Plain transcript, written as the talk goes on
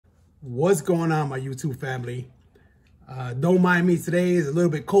What's going on, my YouTube family? Don't mind me today. It's a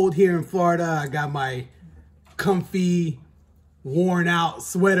little bit cold here in Florida. I got my comfy, worn out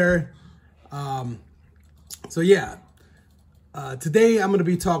sweater. Today I'm going to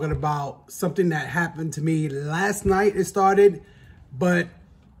be talking about something that happened to me last night. It started, but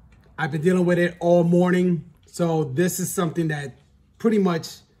I've been dealing with it all morning. So this is something that pretty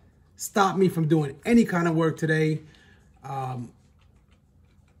much stopped me from doing any kind of work today.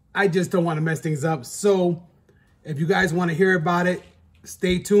 I just don't want to mess things up. So if you guys want to hear about it,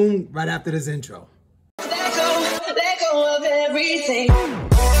 stay tuned right after this intro. Let go of everything.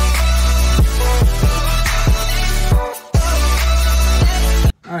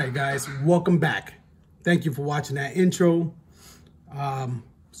 All right, guys, welcome back. Thank you for watching that intro.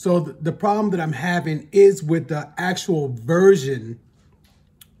 So the problem that I'm having is with the actual version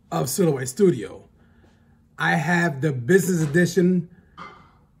of Silhouette Studio. I have the business edition,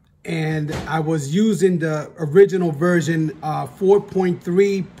 and I was using the original version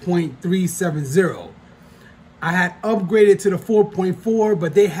 4.3.370. I had upgraded to the 4.4,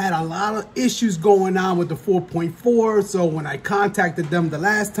 but they had a lot of issues going on with the 4.4. So when I contacted them the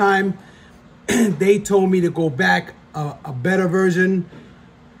last time, they told me to go back a better version.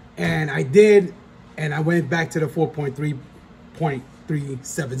 And I did, and I went back to the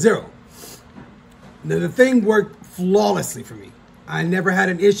 4.3.370. Now the thing worked flawlessly for me. I never had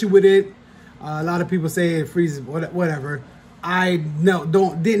an issue with it. A lot of people say it freezes, whatever. I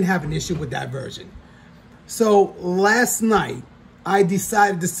didn't have an issue with that version. So last night, I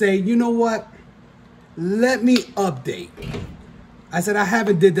decided to say, you know what? Let me update. I said, I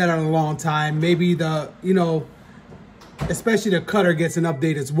haven't did that in a long time. Maybe especially the cutter gets an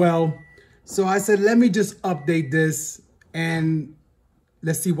update as well. So I said, let me just update this and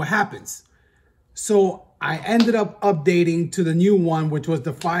let's see what happens. So I ended up updating to the new one, which was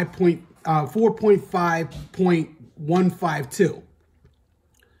the 4.5.152.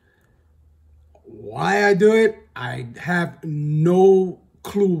 Why I do it, I have no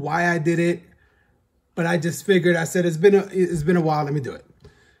clue why I did it, but I just figured, I said, it's been a while, let me do it.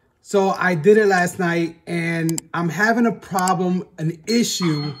 So I did it last night, and I'm having a problem, an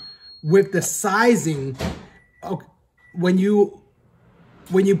issue with the sizing. Okay, when you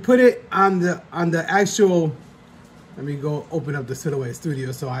put it on the actual, let me go open up the Silhouette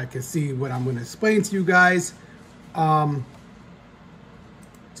Studio so I can see what I'm going to explain to you guys. So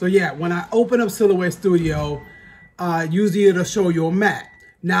yeah, when I open up Silhouette Studio, usually it'll show you a mat.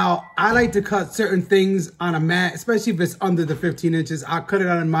 Now, I like to cut certain things on a mat, especially if it's under the 15 inches. I'll cut it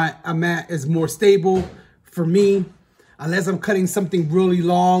on a mat. It's more stable for me. Unless I'm cutting something really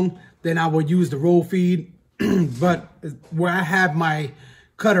long, then I will use the roll feed. But where I have my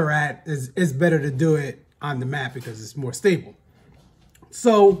cutter at, it's better to do it on the mat because it's more stable.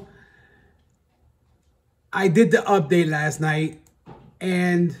 So I did the update last night,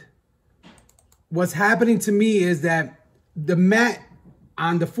 and what's happening to me is that the mat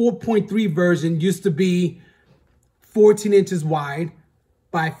on the 4.3 version used to be 14 inches wide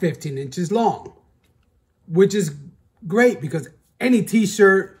by 15 inches long, which is great because any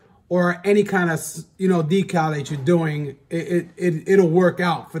t-shirt or any kind of, decal that you're doing, it'll work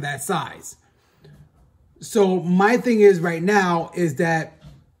out for that size. So my thing is right now is that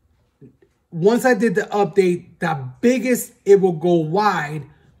once I did the update, the biggest it will go wide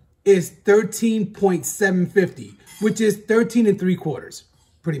is 13.750, which is 13 3/4,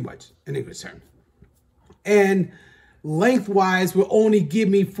 pretty much in English terms. And lengthwise will only give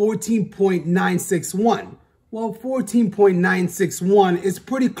me 14.961. Well, 14.961 is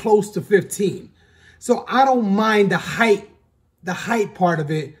pretty close to 15. So I don't mind the height part of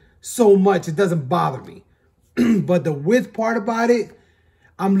it so much. It doesn't bother me. But the width part about it,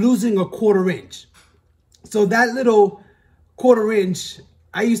 I'm losing a 1/4 inch. So that little 1/4 inch,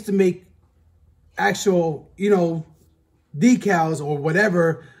 I used to make actual, decals or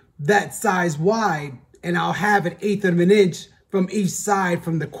whatever that size wide, and I'll have an 1/8 of an inch from each side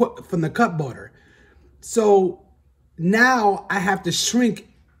from the cut border. So now I have to shrink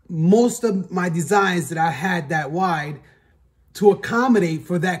most of my designs that I had that wide to accommodate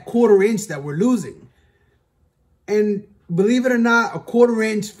for that 1/4 inch that we're losing. And believe it or not, a 1/4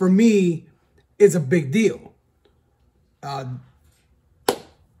 inch for me is a big deal. And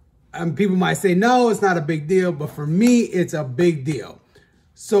people might say, no, it's not a big deal, but for me, it's a big deal.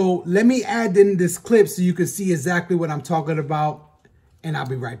 So let me add in this clip so you can see exactly what I'm talking about, and I'll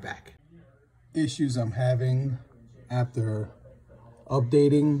be right back. Issues I'm having after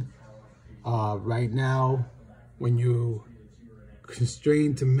updating right now, when you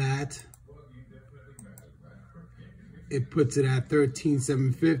constrain to mat, it puts it at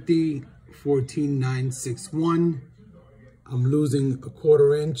 13,750, 14,961. I'm losing a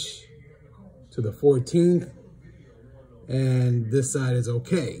 1/4 inch to the 14th, and this side is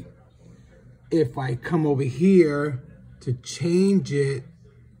okay. If I come over here to change it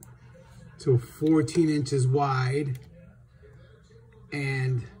to 14 inches wide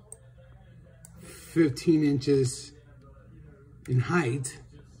and 15 inches in height,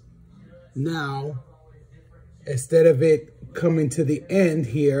 now instead of it coming to the end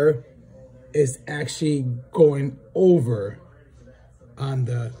here, it's actually going over on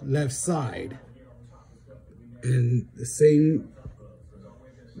the left side. And the same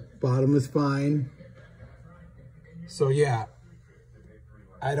bottom is fine. So yeah,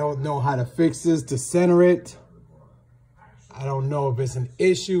 I don't know how to fix this to center it. I don't know if it's an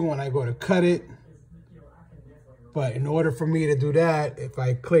issue when I go to cut it. But in order for me to do that, if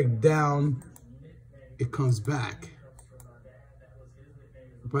I click down, it comes back.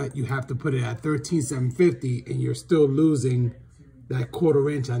 But you have to put it at 13,750 and you're still losing that 1/4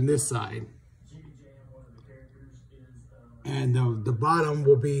 inch on this side. And the bottom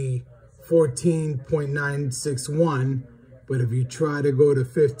will be 14.961. But if you try to go to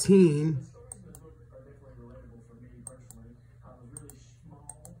 15,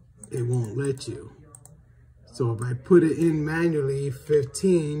 it won't let you. So if I put it in manually,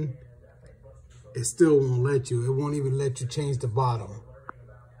 15, it still won't let you. It won't even let you change the bottom.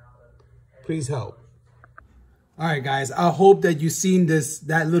 Please help. All right, guys. I hope that you've seen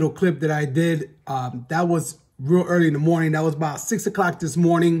that little clip that I did. That was real early in the morning. That was about 6 o'clock this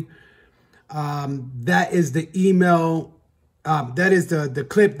morning. That is the email. That is the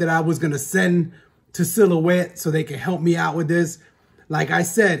clip that I was going to send to Silhouette so they can help me out with this. Like I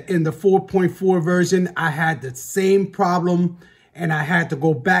said, in the 4.4 version, I had the same problem and I had to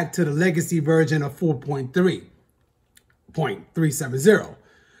go back to the legacy version of 4.3.370.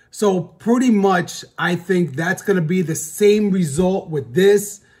 So pretty much, I think that's going to be the same result with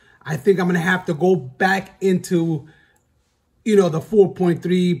this. I think I'm going to have to go back into, you know, the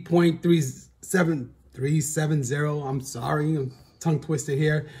 4.3.370. I'm sorry, I'm tongue twisted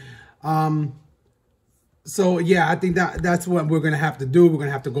here. So yeah, I think that's what we're going to have to do. We're going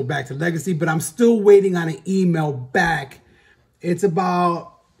to have to go back to legacy, but I'm still waiting on an email back. It's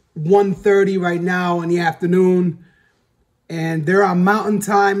about 1:30 right now in the afternoon, and they're on mountain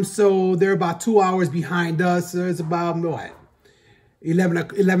time. So they're about 2 hours behind us. So it's about what?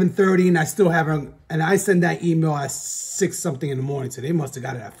 11:30, and I still haven't, and I sent that email at 6 something in the morning, so they must have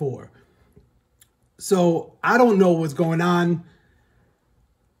got it at 4. So I don't know what's going on,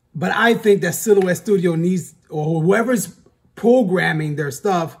 but I think that Silhouette Studio needs, or whoever's programming their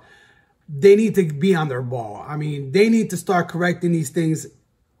stuff, they need to be on their ball. I mean, they need to start correcting these things.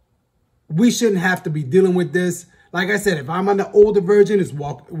 We shouldn't have to be dealing with this. Like I said, if I'm on the older version, it's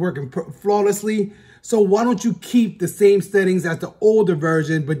working flawlessly. So why don't you keep the same settings as the older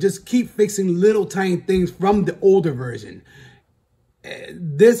version, but just keep fixing little tiny things from the older version.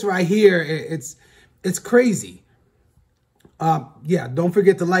 This right here, it's crazy. Yeah, don't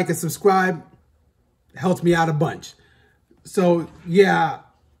forget to like and subscribe. It helps me out a bunch. So yeah,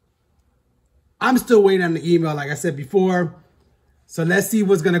 I'm still waiting on the email, like I said before. So let's see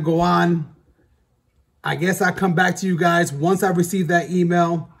what's going to go on. I guess I'll come back to you guys once I receive that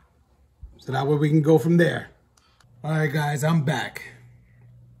email, so that way we can go from there. All right, guys, I'm back.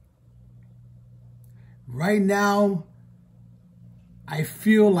 Right now, I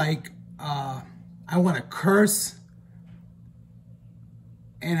feel like I want to curse,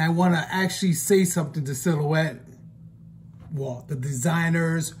 and I want to actually say something to Silhouette, well, the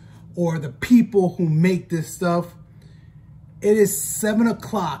designers or the people who make this stuff. It is 7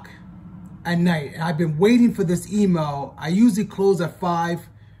 o'clock at night, and I've been waiting for this email. I usually close at 5.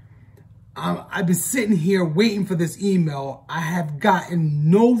 I've been sitting here waiting for this email. I have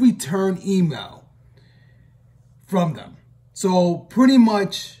gotten no return email from them. So pretty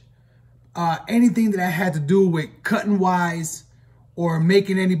much anything that I had to do with cutting wise or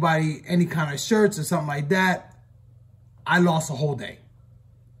making anybody any kind of shirts or something like that, I lost a whole day.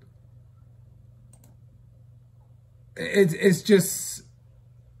 It's just,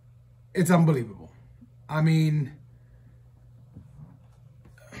 it's unbelievable. I mean,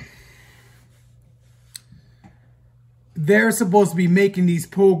 they're supposed to be making these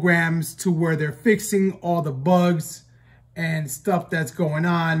programs to where they're fixing all the bugs and stuff that's going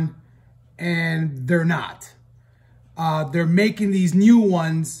on, and they're not. They're making these new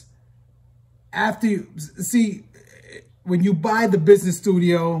ones after you see, when you buy the business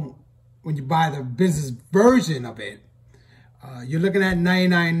studio, when you buy the business version of it, you're looking at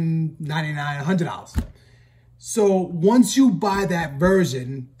 $99, $99, $100. So once you buy that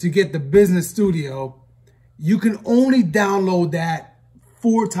version to get the Business Studio, you can only download that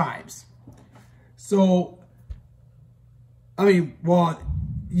 4 times. So, I mean, well,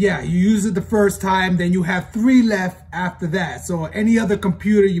 yeah, you use it the first time, then you have 3 left after that. So any other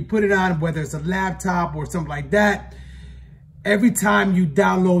computer you put it on, whether it's a laptop or something like that, every time you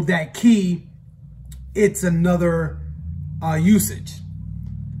download that key, it's another usage.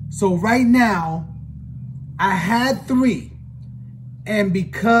 So right now, I had 3, and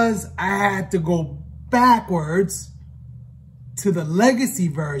because I had to go backwards to the legacy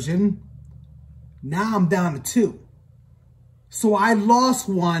version, now I'm down to 2. So I lost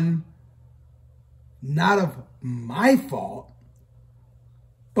one, not of my fault,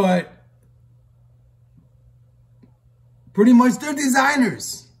 but pretty much they're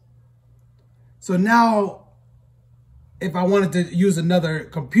designers. So now, if I wanted to use another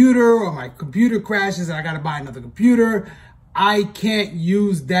computer or my computer crashes and I got to buy another computer, I can't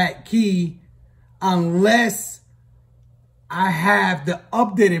use that key unless I have the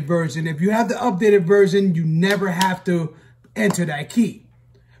updated version. If you have the updated version, you never have to enter that key.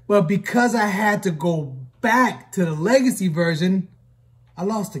 But because I had to go back to the legacy version, I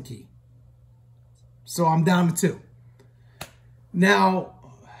lost the key. So I'm down to 2. Now,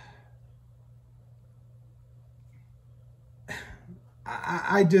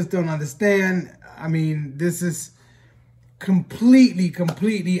 I just don't understand. I mean, this is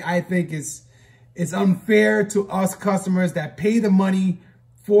completely, I think it's unfair to us customers that pay the money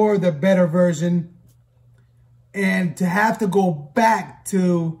for the better version, and to have to go back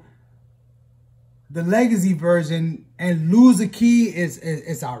to the legacy version and lose a key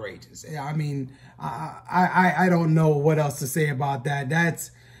is outrageous. I mean, I don't know what else to say about that.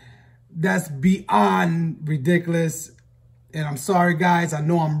 That's beyond ridiculous. And I'm sorry, guys. I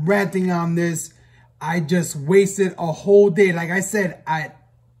know I'm ranting on this. I just wasted a whole day. Like I said, at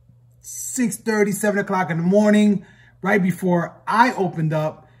 6:30, 7 o'clock in the morning, right before I opened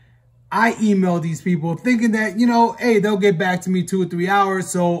up, I emailed these people thinking that, you know, hey, they'll get back to me 2 or 3 hours.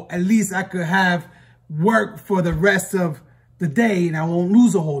 So at least I could have work for the rest of the day and I won't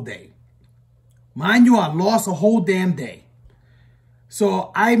lose a whole day. Mind you, I lost a whole damn day.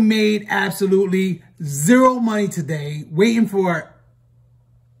 So I made absolutely 0 money today waiting for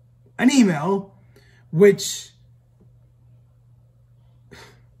an email, which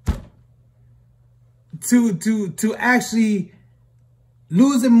to actually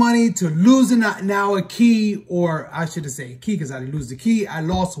losing money, to losing now a key, or I should say key because I didn't lose the key. I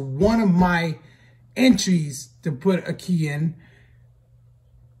lost one of my entries to put a key in.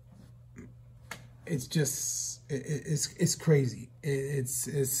 It's just, it's crazy.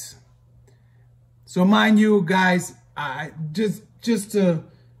 It's so mind you guys, I just to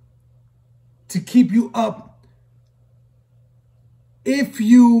keep you up, if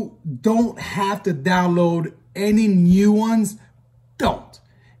you don't have to download any new ones, don't.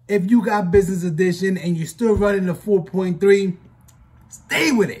 If you got Business Edition and you're still running the 4.3,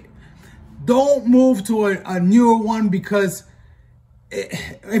 stay with it. Don't move to a newer one, because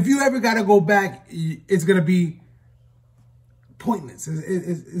if you ever got to go back, it's going to be pointless.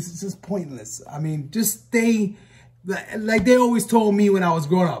 It's just pointless. I mean, just stay, like they always told me when I was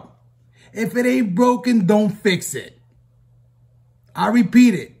growing up, if it ain't broken, don't fix it. I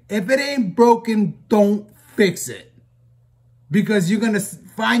repeat it. If it ain't broken, don't fix it. Because you're going to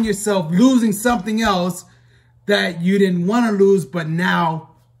find yourself losing something else that you didn't want to lose, but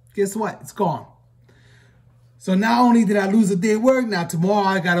now, guess what? It's gone. So not only did I lose a day of work, now tomorrow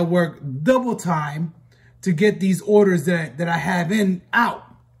I got to work double time to get these orders that I have out.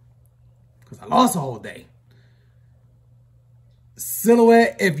 Because I lost a whole day.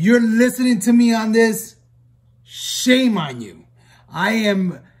 Silhouette, if you're listening to me on this, shame on you. I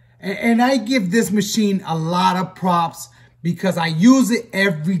am, and I give this machine a lot of props because I use it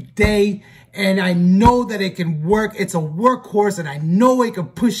every day and I know that it can work. It's a workhorse and I know it can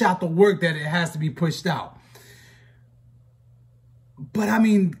push out the work that it has to be pushed out. But I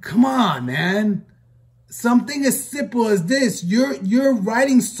mean, come on, man. Something as simple as this. You're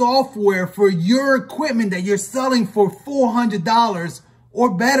writing software for your equipment that you're selling for $400 or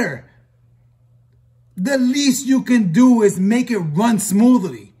better. The least you can do is make it run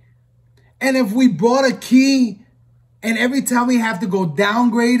smoothly. And if we bought a key and every time we have to go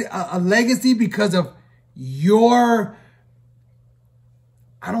downgrade a legacy because of your,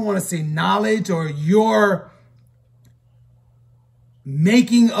 I don't want to say knowledge, or your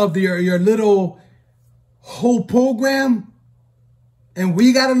making of your little whole program, and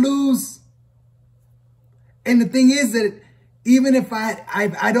we got to lose. And the thing is that even if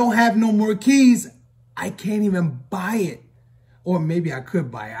I don't have no more keys, I can't even buy it. Or maybe I could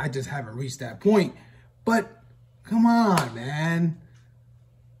buy it. I just haven't reached that point. But come on, man.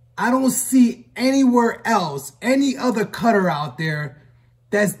 I don't see anywhere else, any other cutter out there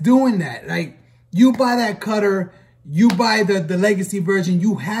that's doing that. Like, you buy that cutter, you buy the legacy version,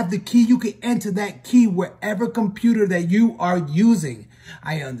 you have the key, you can enter that key wherever computer that you are using.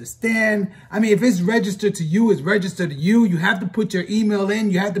 I understand. I mean, if it's registered to you, it's registered to you. You have to put your email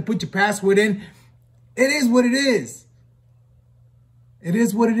in, you have to put your password in. It is what it is. It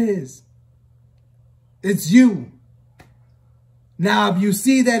is what it is. It's you. Now, if you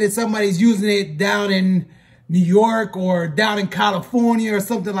see that if somebody's using it down in New York or down in California or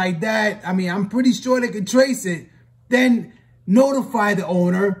something like that, I mean, I'm pretty sure they can trace it. Then notify the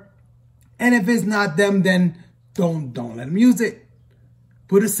owner. And if it's not them, then don't let them use it.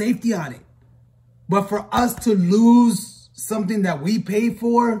 Put a safety on it. But for us to lose something that we paid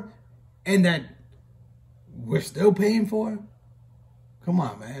for and that we're still paying for, come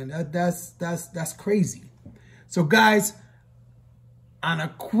on, man. That's crazy. So, guys, on a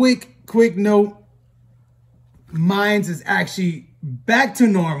quick note, mine's is actually back to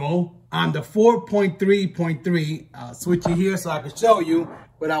normal on the 4.3.3. I'll switch it here so I can show you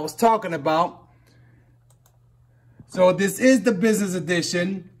what I was talking about. So this is the business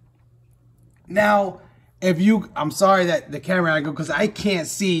edition. Now, I'm sorry that the camera angle, because I can't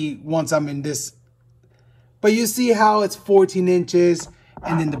see once I'm in this. But you see how it's 14 inches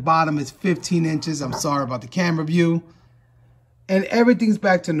and then the bottom is 15 inches. I'm sorry about the camera view. And everything's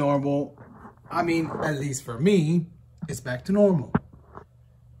back to normal. I mean, at least for me, it's back to normal.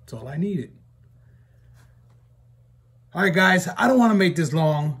 That's all I needed. All right, guys, I don't want to make this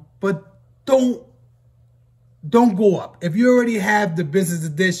long, but don't go up. If you already have the business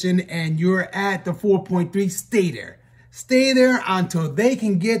edition and you're at the 4.3, stay there. Stay there until they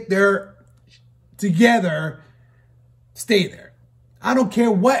can get their together. Stay there. I don't care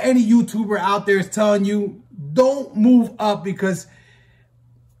what any YouTuber out there is telling you. Don't move up, because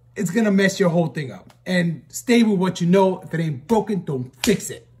it's going to mess your whole thing up. And stay with what you know. If it ain't broken, don't fix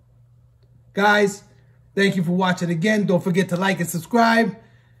it. Guys, thank you for watching again. Don't forget to like and subscribe.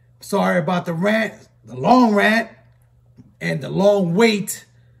 Sorry about the rant, the long rant, and the long wait,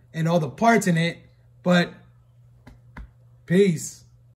 and all the parts in it. But peace.